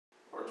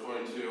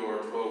R22 or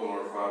R12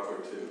 and R5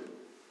 or 2.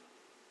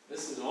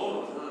 This is an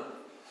old one,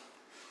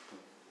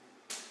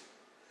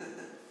 huh?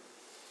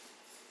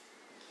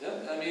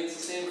 Yep, I mean it's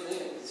the same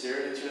thing.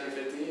 0 to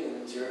 250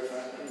 and 0 to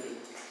 500.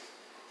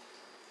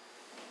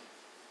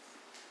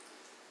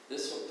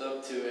 This hooked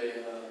up to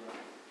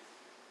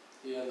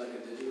a, you had like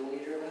a digital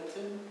meter it went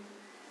to?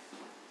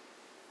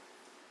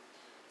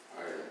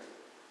 Alright.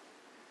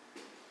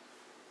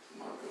 I'm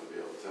not going to be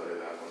able to tell you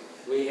that one.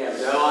 We have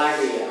no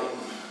idea.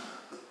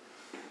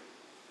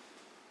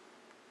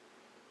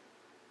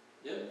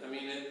 Yep, I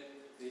mean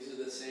these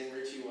are the same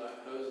Ritchie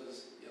Watt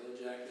hoses, yellow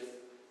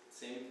jacket,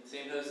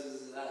 same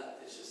hoses as that.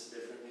 It's just a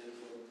different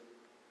manifold.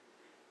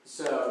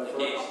 So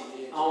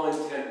for all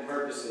intent and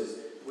purposes,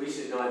 we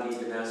should not need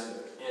to mess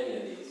with any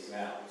of these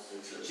valves.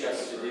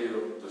 Just to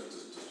do.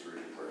 Just to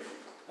read the pressure.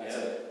 That's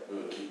it. We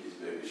would keep these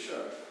babies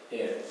shut.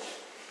 Yeah.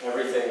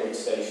 Everything would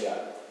stay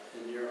shut.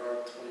 And your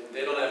R20,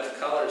 they don't have the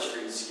colors for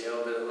each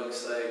scale, but it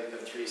looks like the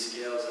 3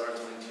 scales,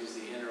 R22 is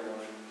the inner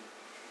one.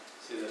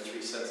 See the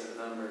 3 sets of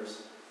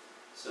numbers.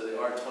 So the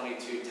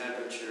R22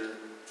 temperature,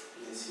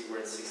 you can see where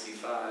it's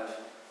 65.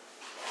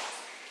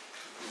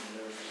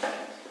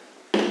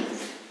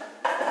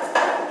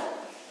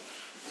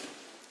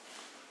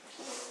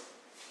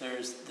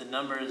 There's the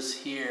numbers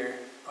here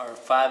are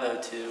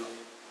 502,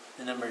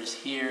 the numbers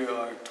here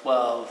are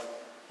 12,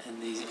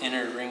 and the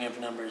inner ring of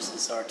numbers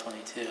is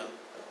R22.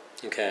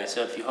 Okay.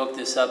 So if you hook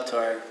this up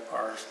to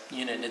our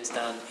unit, it's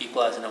down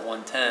equalizing at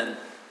 110.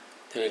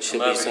 Then it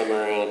should be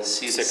somewhere around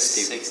see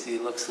 60. 60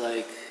 looks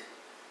like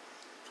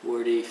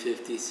 40,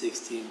 50,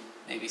 60,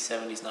 maybe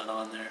 70's not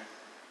on there.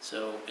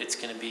 So it's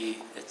going to be,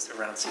 it's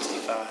around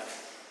 65,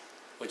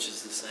 which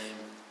is the same.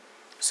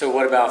 So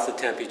what about if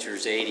the temperature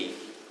is 80?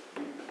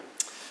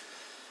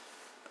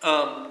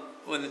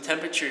 When the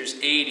temperature is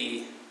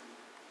 80,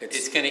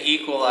 it's going to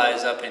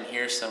equalize up in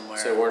here somewhere.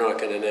 So we're not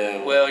going to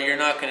know. Well, you're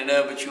not going to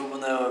know, but you will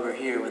know over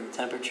here when the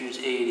temperature is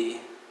 80.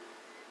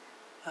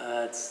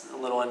 It's a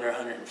little under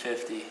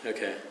 150.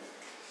 Okay.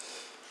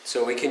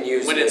 So we can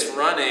use when it's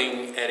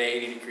running at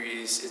 80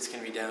 degrees, it's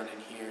going to be down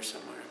in here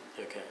somewhere.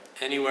 Okay.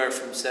 Anywhere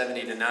from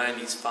 70 to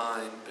 90 is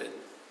fine, but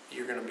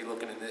you're going to be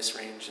looking in this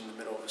range in the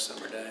middle of a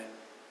summer day.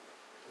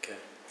 Okay.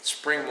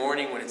 Spring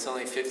morning when it's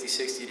only 50,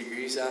 60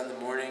 degrees out in the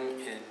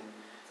morning and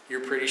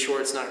you're pretty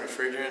sure it's not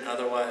refrigerant,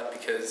 otherwise,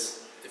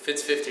 because if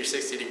it's 50 or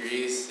 60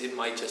 degrees, it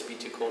might just be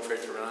too cold for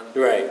it to run.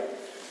 Right.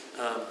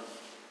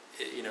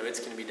 You know, it's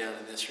going to be down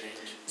in this range.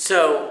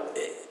 So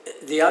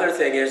the other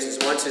thing is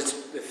once it's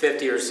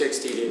 50 or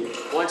 60,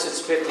 once it's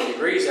 50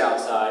 degrees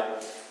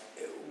outside,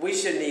 we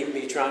shouldn't even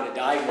be trying to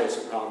diagnose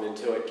a problem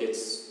until it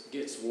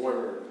gets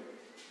warmer.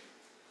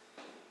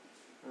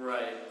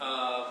 Right.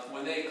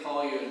 When they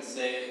call you and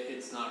say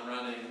it's not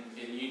running,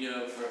 and you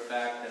know for a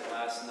fact that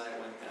last night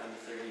went down to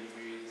 30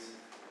 degrees,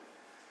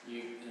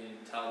 you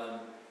tell them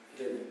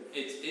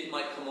it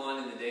might come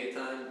on in the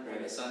daytime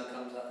when the sun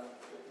comes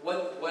up.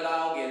 What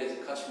I'll get is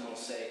a customer will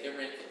say,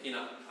 you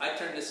know, I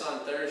turned this on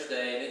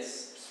Thursday and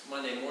it's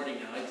Monday morning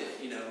now.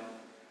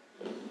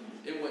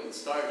 It wouldn't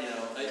start. You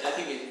know, I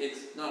think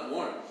it's not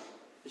warm.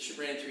 It should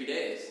rain 3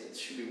 days. It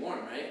should be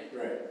warm, right?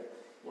 Right.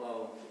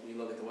 Well, you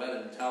look at the weather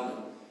and tell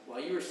them, while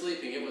you were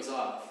sleeping, it was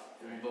off.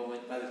 Right.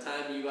 But by the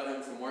time you got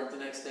home from work the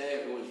next day,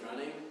 it was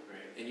running.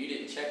 Right. And you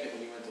didn't check it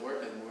when you went to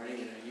work in the morning.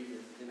 You know, you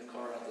were in the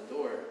car out the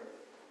door.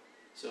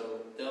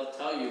 So they'll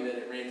tell you that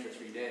it rained for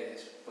 3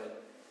 days,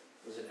 but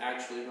was it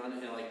actually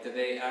running? And like, did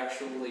they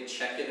actually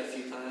check it a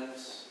few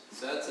times?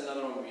 So that's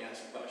another one we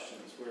ask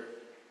questions where,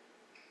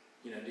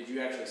 you know, did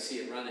you actually see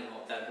it running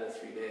that whole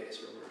 3 days,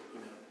 or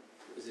you know,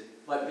 was it?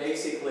 But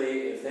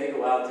basically, if they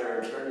go out there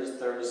and turn this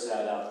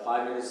thermostat up,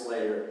 5 minutes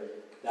later,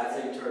 that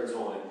thing turns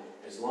on.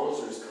 As long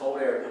as there's cold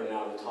air coming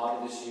out of the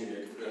top of this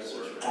unit,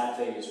 that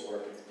thing is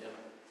working. Yep.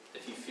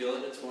 If you feel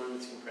it, it's warm.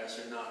 It's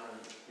compressor not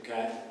running.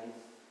 Okay.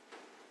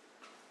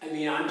 I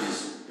mean, I'm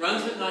just...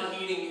 Runs but not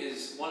heating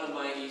is one of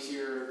my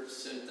easier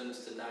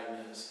symptoms to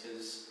diagnose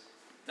because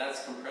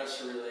that's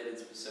compressor related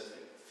specific.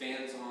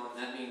 Fans on,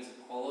 that means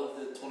all of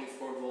the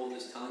 24 volt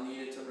is telling the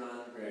unit to run.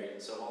 Right.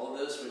 So all of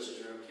those switches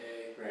are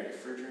okay. Right.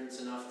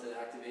 Refrigerant's enough to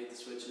activate the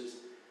switches.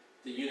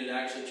 The unit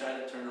actually tried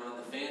to turn on.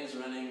 The fan's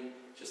running,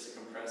 just the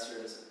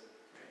compressor isn't.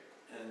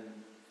 Right. And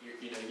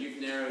you know,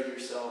 you've narrowed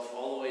yourself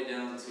all the way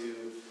down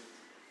to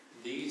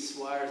these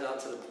wires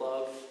out to the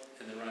plug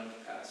and the run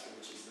capacitor,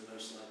 which is the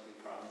most likely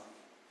problem.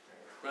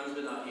 Runs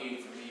but not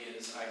heating for me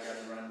is I grab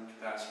the run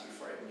capacitor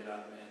before I can get out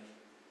of the van.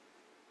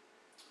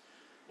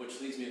 Which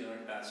leads me to the run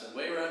capacitor. The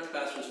way run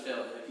capacitors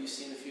fail, have you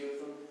seen a few of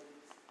them?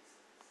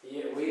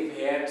 Yeah, we've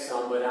had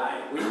some, but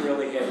we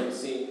really haven't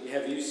seen.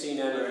 Have you seen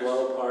any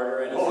blow apart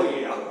or anything? Oh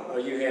yeah. Oh,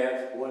 you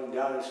have? One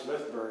down in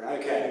Smithburg.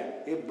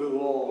 Okay. It blew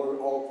all oil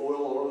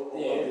all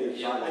over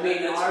the side. I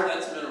mean,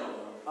 that's mineral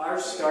oil. Our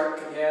start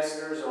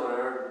capacitors on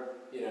our,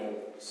 you know,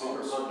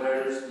 super pump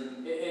motors,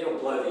 it'll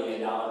blow the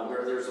end out of them,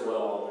 or there's oil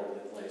all over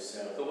the place.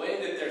 So the way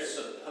that they're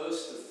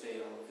supposed to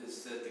fail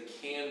is that the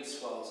can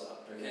swells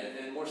up,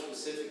 and more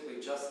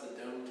specifically, just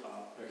the dome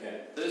top.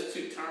 Okay. Those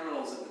two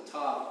terminals at the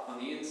top, on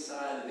the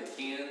inside of the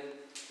can,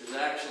 there's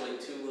actually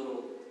two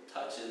little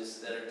touches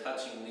that are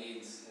touching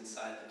leads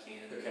inside the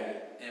can.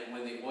 Okay. And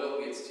when the oil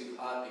gets too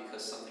hot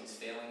because something's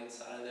failing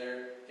inside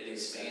there, it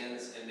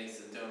expands and makes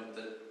the dome,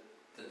 the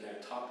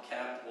top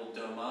cap will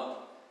dome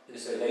up. And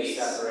so they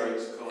separate,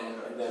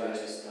 and then it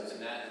just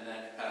doesn't. and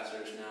that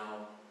capacitor is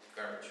now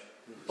garbage.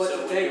 But So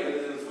the And thing,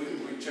 then if we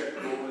check,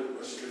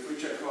 if we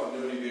check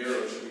continuity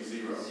there, it should be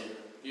zero.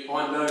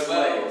 on those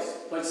well, legs.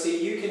 But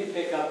see, you can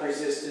pick up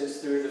resistance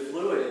through the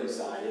fluid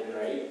inside it,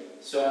 right?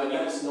 So when you,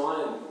 that's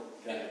not,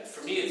 okay.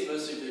 for me, it's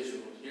mostly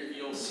visual.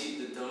 You'll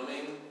see the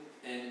doming,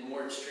 and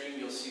more extreme,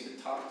 you'll see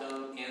the top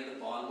dome and the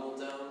bottom will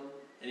dome.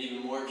 And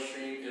even more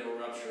extreme, it'll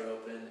rupture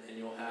open, and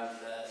you'll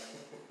have that.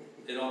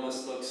 It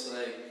almost looks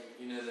like,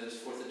 you know, those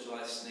 4th of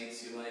July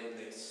snakes you light, and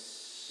they.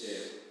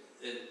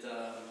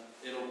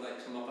 It'll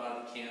like come up out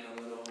of the can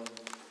a little,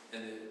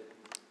 and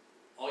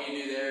all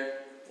you do there,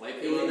 wipe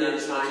it on Even that the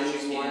as much as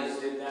Chinese you can. ones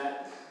did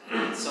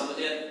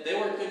that? They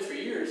weren't good for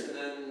years, and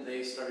then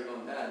they started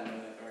going bad, and I'm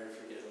like, alright,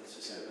 forget it, let's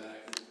just go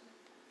back.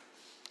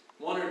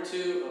 1 or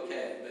 2,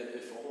 okay, but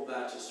if a whole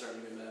batch is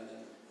starting to go bad,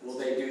 then. Will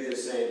they do the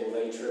same? Will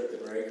they trip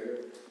the breaker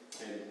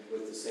and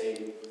with the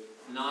same?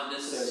 Not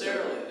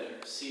necessarily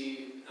there.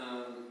 See,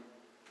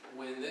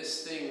 when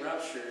this thing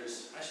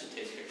ruptures, I should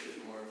take pictures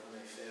more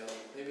when they fail.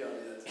 Maybe I'll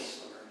do that this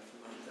summer if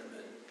I'm out there,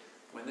 but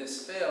when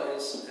this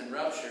fails and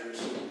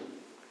ruptures,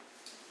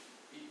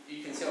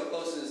 you can see how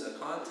close it is to a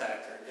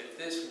contactor. If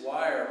this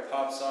wire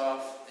pops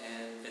off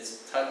and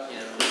it's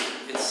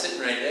it's sitting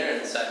right there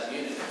inside the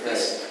unit.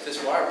 If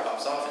this wire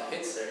pops off and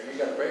hits there, you've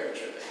got a breaker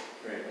tripping.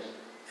 Right.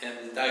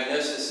 And the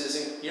diagnosis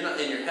isn't, you're not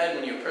in your head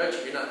when you approach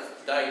it, the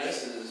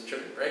diagnosis is a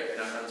tripping breaker,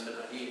 not runs but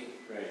not heating.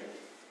 Right.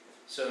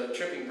 So a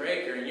tripping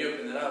breaker, and you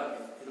open it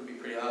up, it'll be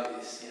pretty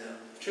obvious, you know.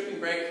 Tripping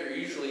breaker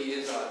usually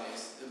is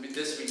obvious. It'll be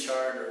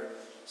discharged or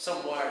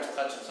some wire's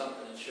touching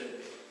something it shouldn't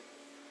be.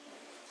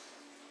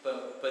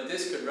 But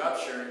this could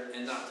rupture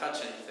and not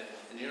touch anything,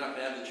 and you're not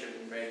going to have the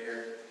tripping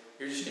breaker.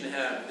 You're just going to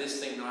have this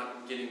thing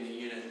not getting the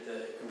unit,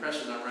 the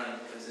compressor's not running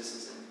because this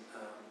isn't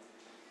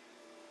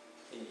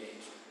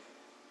engaged.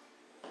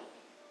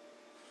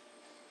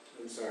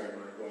 I'm sorry,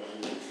 Mark.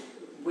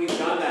 We've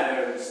done that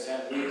Owens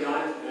test. We've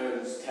done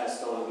Owens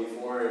test on it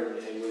before, and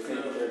we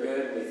think they're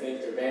good, and we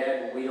think they're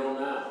bad, and we don't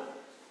know.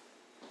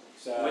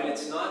 So When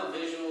it's not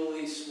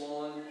visually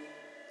swollen,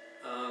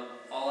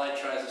 all I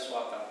try is a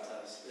swap out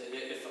test.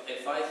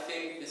 If I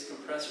think this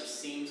compressor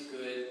seems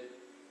good,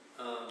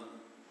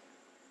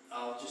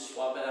 I'll just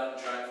swap it out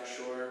and try it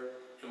for sure.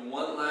 And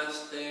one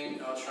last thing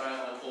I'll try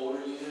on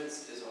older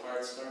units is a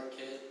hard start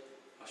kit.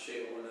 I'll show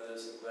you what one of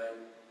those look like.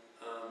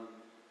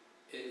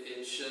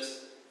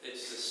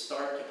 It's a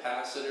start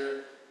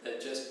capacitor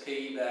that just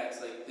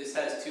piggybacks, like this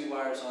has 2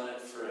 wires on it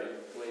for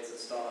the way it's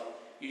installed.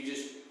 You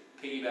just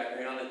piggyback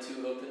right on the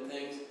 2 open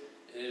things,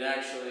 and it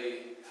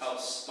actually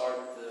helps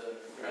start the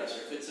compressor.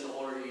 If it's an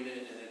older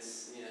unit and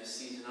it's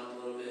seasoned up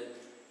a little bit,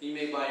 you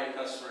may buy your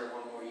customer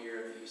 1 more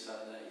year of use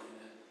out of that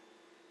unit.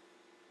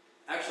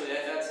 Actually,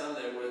 I've had some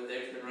that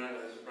they've been running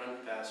with run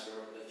capacitor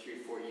over the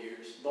 3-4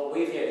 years. But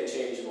we've had to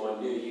change them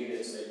on new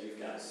units that you've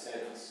got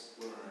sent us.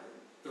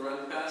 The run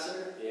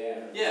capacitor? Yeah.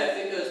 Yeah,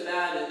 if it goes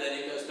bad and then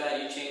it goes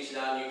bad, you change it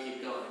out and you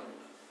keep going.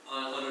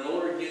 On an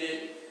older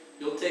unit,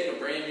 you'll take a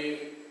brand new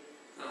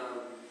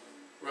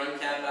run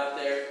cap out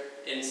there,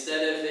 and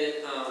instead of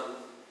it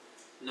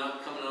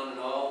not coming on at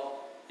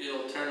all,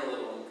 it'll turn a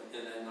little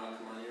and then not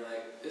come on. You're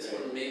like, this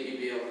one maybe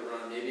be able to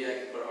run. Maybe I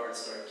could put a hard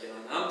start kit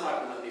on. I'm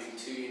talking about maybe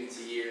 2 units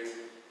a year,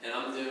 and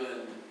I'm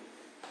doing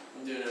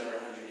over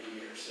 100 a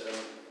year, so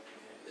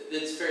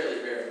it's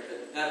fairly rare.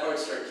 But that hard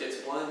start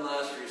kit's one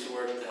last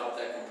resort to help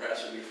that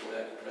compressor before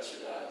that compressor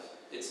dies.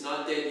 It's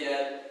not dead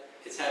yet.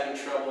 It's having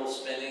trouble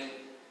spinning,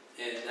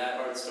 and that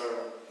hard start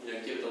will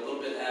give it a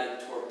little bit added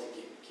torque to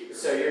keep it.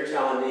 So you're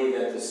telling me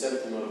that the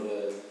symptom of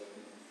the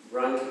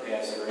run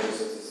capacitor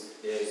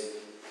is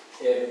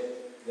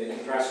if the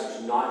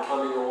compressor's not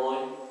coming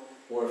on,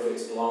 or if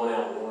it's blowing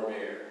out warm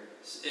air?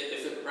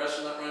 If the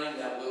compressor's not running,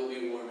 that will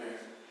be warm air.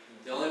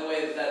 The only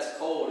way that that's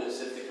cold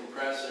is if the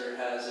compressor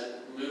has it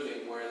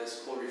moving where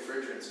this cold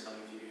refrigerant's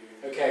coming to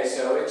you. Okay,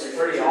 so it's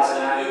pretty If it's not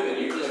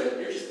automatic. moving,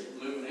 you're just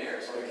moving air.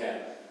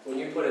 Okay. When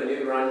you put a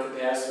new run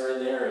capacitor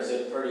in there, is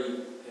it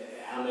pretty?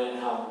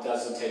 How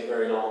doesn't take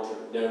very long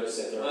to notice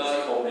that there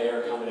is cold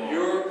air coming out?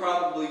 You're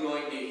probably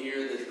going to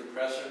hear the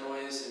compressor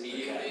noise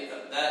immediately.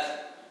 Okay.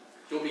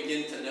 You'll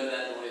begin to know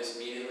that noise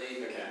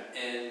immediately. Okay.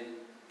 And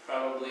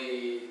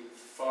probably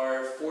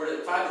 5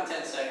 to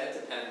 10 seconds,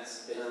 it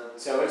depends.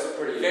 So it's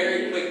pretty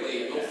Very immediate.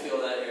 quickly, you'll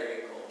feel that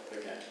area cold.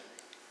 Okay.